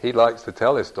he likes to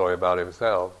tell his story about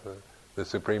himself, the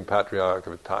Supreme Patriarch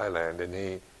of Thailand,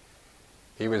 and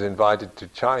he was invited to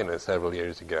China several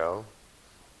years ago,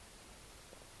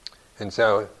 and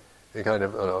so a kind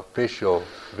of an official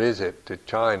visit to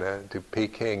China, to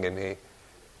Peking, and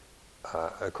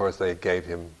of course they gave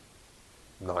him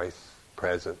nice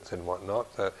presents and whatnot.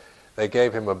 So they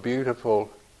gave him a beautiful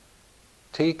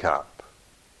teacup,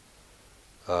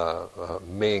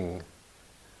 Ming,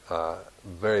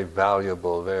 very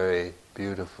valuable, very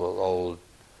beautiful old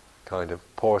kind of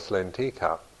porcelain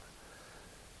teacup.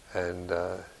 And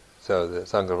so the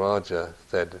Sangaraja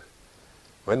said,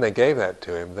 when they gave that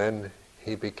to him, then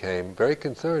he became very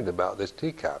concerned about this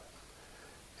teacup.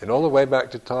 And all the way back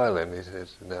to Thailand, he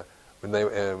says, now, when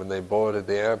they boarded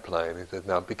the airplane, he said,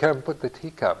 now be careful, put the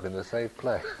teacup in a safe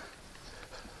place.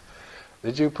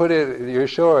 Did you put it, you're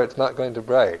sure it's not going to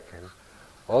break? And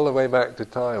all the way back to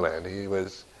Thailand, he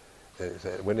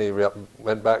said, when he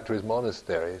went back to his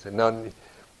monastery, he said, now,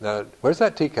 where's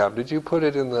that teacup? Did you put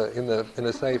it in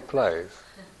a safe place?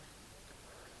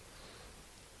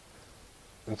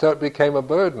 And so it became a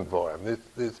burden for him,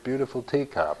 this beautiful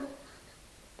teacup.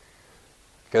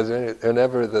 Because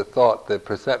whenever the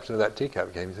perception of that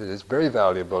teacup came, he said, it's very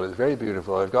valuable, it's very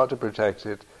beautiful, I've got to protect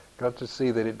it, got to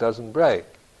see that it doesn't break.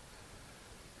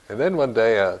 And then one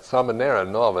day a Samanera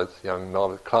young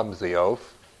novice, clumsy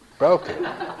oaf, broke it.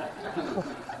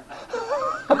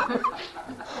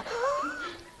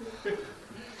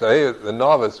 So the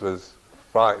novice was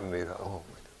frightened. He thought, oh,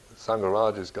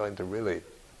 Sangaraja is going to really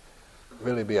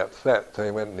be upset. So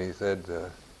he went and he said,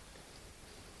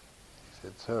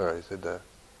 sir,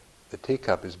 the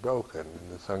teacup is broken.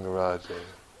 And the Sangaraja,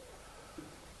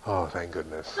 oh, thank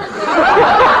goodness.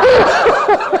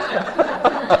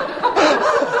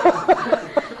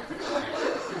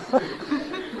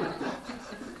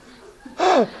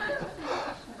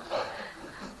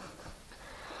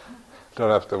 Don't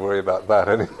have to worry about that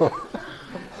anymore.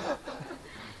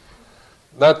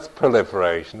 That's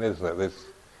proliferation, isn't it?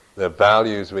 The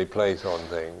values we place on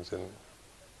things. And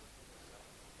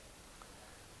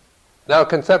now,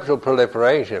 conceptual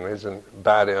proliferation isn't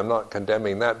bad. I'm not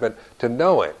condemning that, but to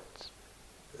know it,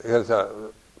 because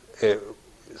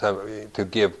to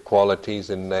give qualities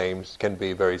and names can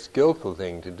be a very skillful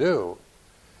thing to do,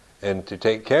 and to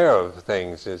take care of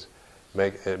things is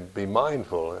be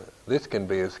mindful. This can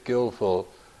be a skillful,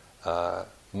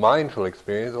 mindful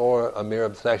experience, or a mere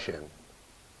obsession.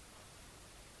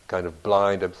 Kind of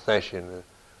blind obsession,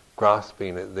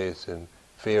 grasping at this and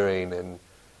fearing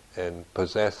and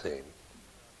possessing.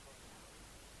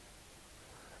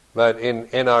 But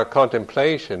in our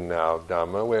contemplation now of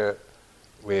Dhamma,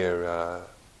 we're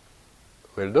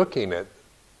looking at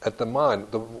the mind,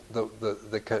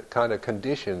 the kind of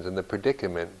conditions and the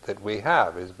predicament that we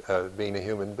have as being a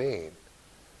human being.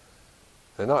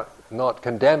 They're not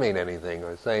condemning anything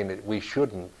or saying that we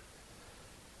shouldn't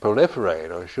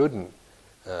proliferate or shouldn't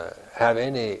have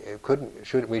any.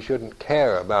 We shouldn't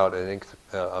care about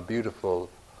a beautiful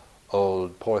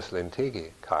old porcelain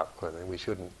tea cup. We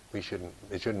shouldn't.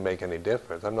 It shouldn't make any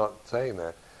difference. I'm not saying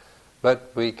that,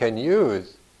 but we can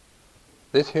use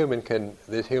this human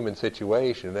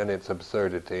situation and its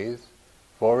absurdities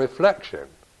for reflection.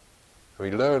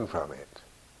 We learn from it.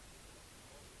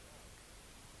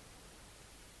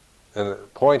 And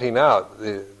pointing out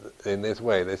in this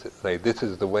way, this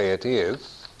is the way it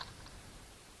is.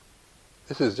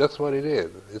 This is just what it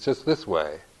is. It's just this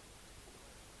way.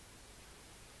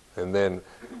 And then,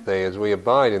 as we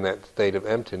abide in that state of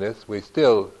emptiness, we're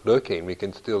still looking. We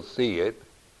can still see it.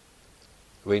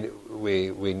 We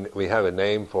have a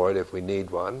name for it if we need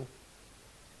one.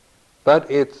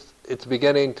 But it's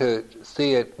beginning to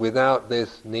see it without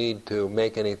this need to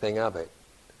make anything of it,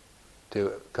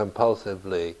 to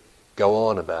compulsively go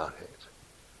on about it.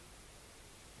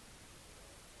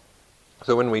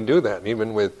 So when we do that,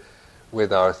 even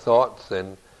with our thoughts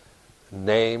and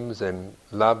names and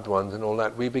loved ones and all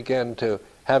that, we begin to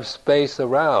have space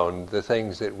around the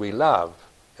things that we love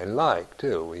and like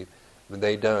too.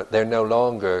 They're no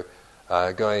longer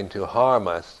going to harm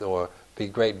us or be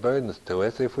great burdens to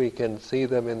us if we can see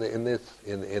them in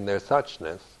their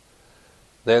suchness.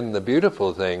 Then the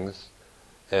beautiful things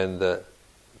and the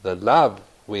love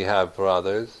we have for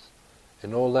others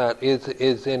and all that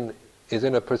is in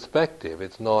a perspective.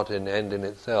 It's not an end in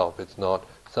itself. It's not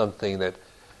something that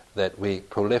we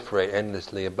proliferate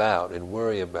endlessly about and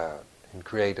worry about and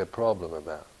create a problem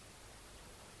about.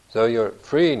 So you're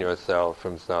freeing yourself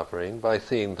from suffering by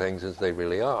seeing things as they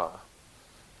really are,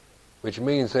 which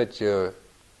means that you're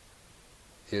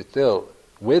still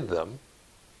with them,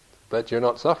 but you're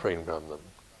not suffering from them.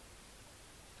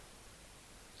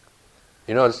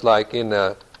 You know, it's like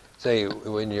say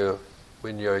when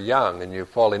you're young and you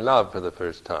fall in love for the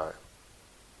first time.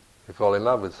 You fall in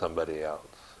love with somebody else.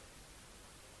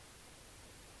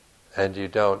 And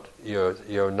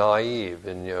you're naive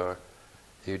and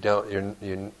you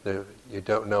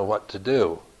don't know what to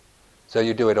do. So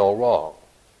you do it all wrong.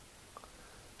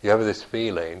 You have this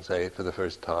feeling, say for the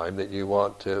first time, that you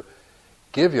want to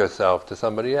give yourself to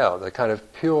somebody else, a kind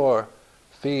of pure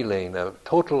feeling of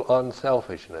total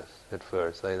unselfishness at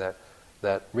first. Say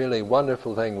that really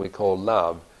wonderful thing we call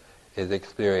love is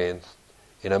experienced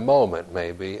in a moment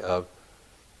maybe of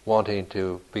wanting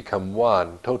to become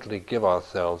one, totally give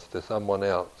ourselves to someone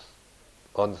else,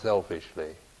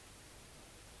 unselfishly.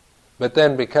 But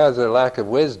then because of lack of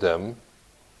wisdom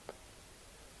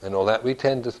and all that, we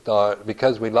tend to start,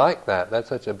 because we like that's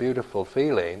such a beautiful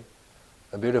feeling,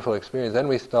 a beautiful experience, then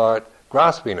we start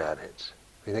grasping at it.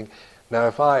 We think, now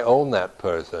if I own that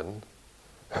person,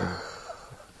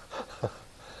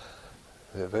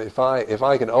 if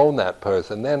I can own that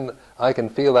person, then I can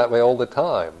feel that way all the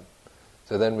time.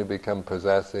 So then we become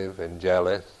possessive and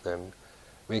jealous, and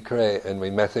we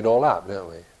mess it all up, don't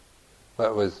we?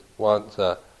 What was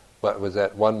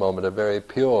at one moment a very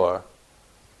pure,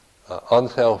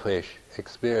 unselfish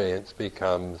experience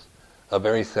becomes a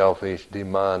very selfish,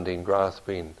 demanding,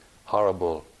 grasping,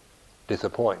 horrible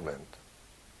disappointment.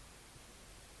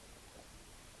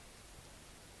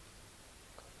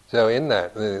 So in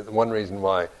that, one reason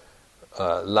why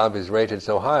love is rated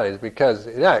so high is because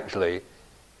it actually,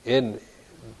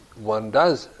 one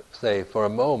does, say, for a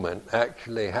moment,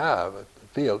 actually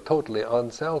feel totally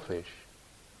unselfish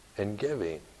and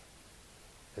giving.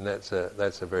 And that's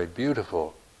a very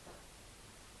beautiful,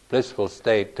 blissful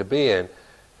state to be in.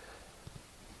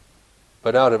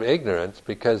 But out of ignorance,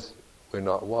 because we're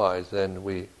not wise, then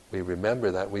we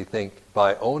remember that. We think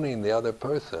by owning the other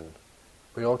person,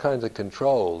 with all kinds of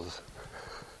controls,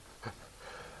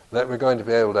 that we're going to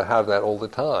be able to have that all the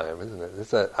time, isn't it?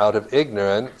 It's out of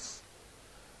ignorance,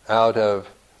 out of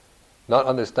not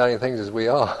understanding things as we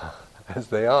are, as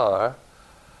they are,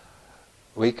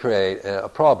 we create a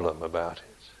problem about it.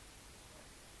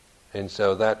 And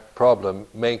so that problem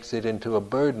makes it into a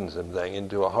burdensome thing,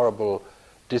 into a horrible,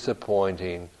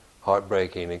 disappointing,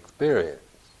 heartbreaking experience.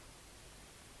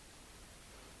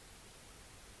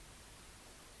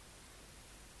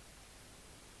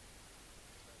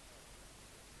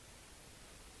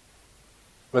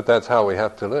 But that's how we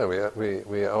have to live.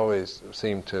 We always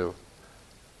seem to.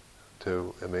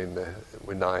 I mean,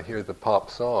 when I hear the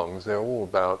pop songs, they're all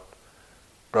about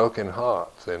broken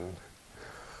hearts and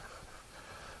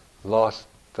lost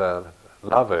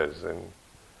lovers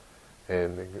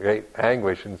and great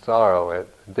anguish and sorrow at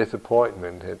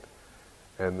disappointment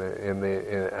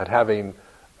at having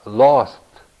lost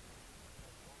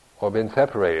or been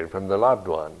separated from the loved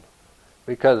one,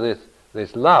 because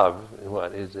this love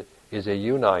is a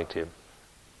unitive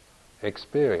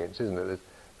experience, isn't it?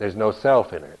 There's no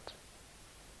self in it.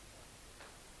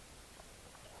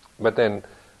 But then,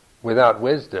 without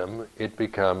wisdom, it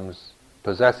becomes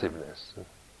possessiveness.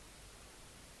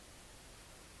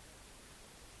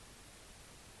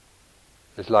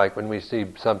 It's like when we see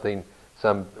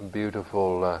some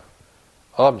beautiful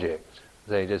object,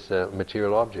 say just a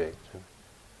material object.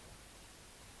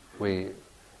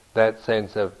 That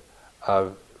sense of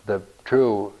the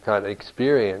true kind of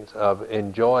experience of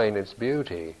enjoying its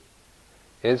beauty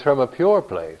is from a pure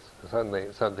place.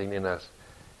 Something in us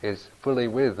is fully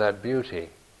with that beauty.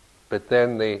 But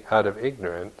then out of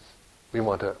ignorance, we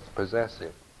want to possess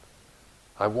it.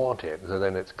 I want it. So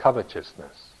then it's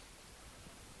covetousness.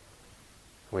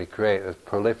 We create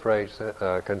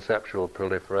a conceptual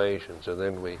proliferation. So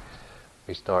then we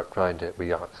start trying to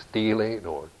steal it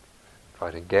or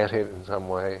try to get it in some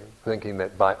way, thinking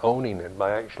that by owning it,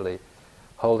 by actually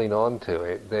holding on to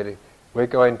it, that we're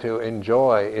going to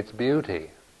enjoy its beauty.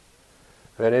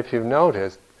 But if you've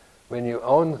noticed, when you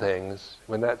own things,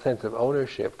 when that sense of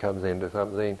ownership comes into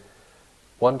something,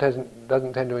 one doesn't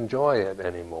tend to enjoy it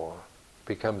anymore. It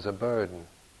becomes a burden.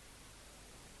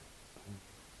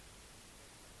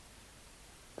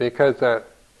 Because that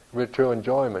true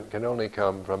enjoyment can only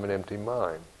come from an empty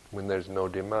mind, when there's no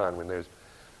demand,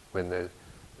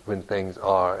 when things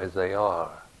are as they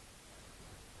are,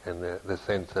 and the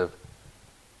sense of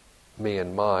me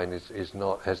and mine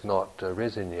has not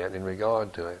arisen yet in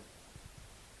regard to it.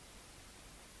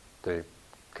 The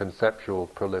conceptual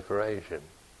proliferation.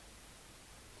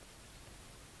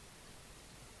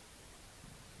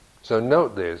 So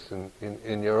note this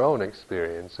in your own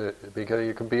experience, because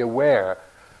you can be aware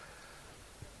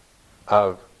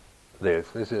of this.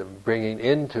 This is bringing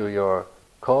into your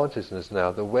consciousness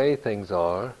now the way things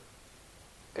are,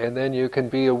 and then you can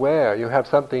be aware, you have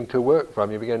something to work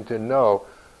from, you begin to know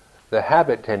the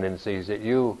habit tendencies that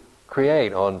you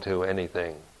create onto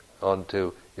anything,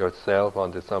 onto yourself,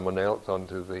 onto someone else,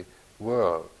 onto the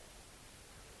world.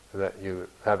 That you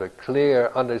have a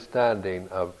clear understanding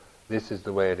of this is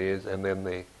the way it is, and then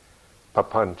the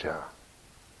papancha,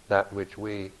 that which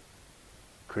we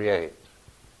create,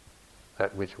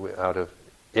 that which we out of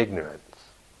ignorance.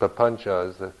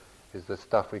 Papancha is the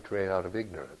stuff we create out of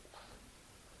ignorance.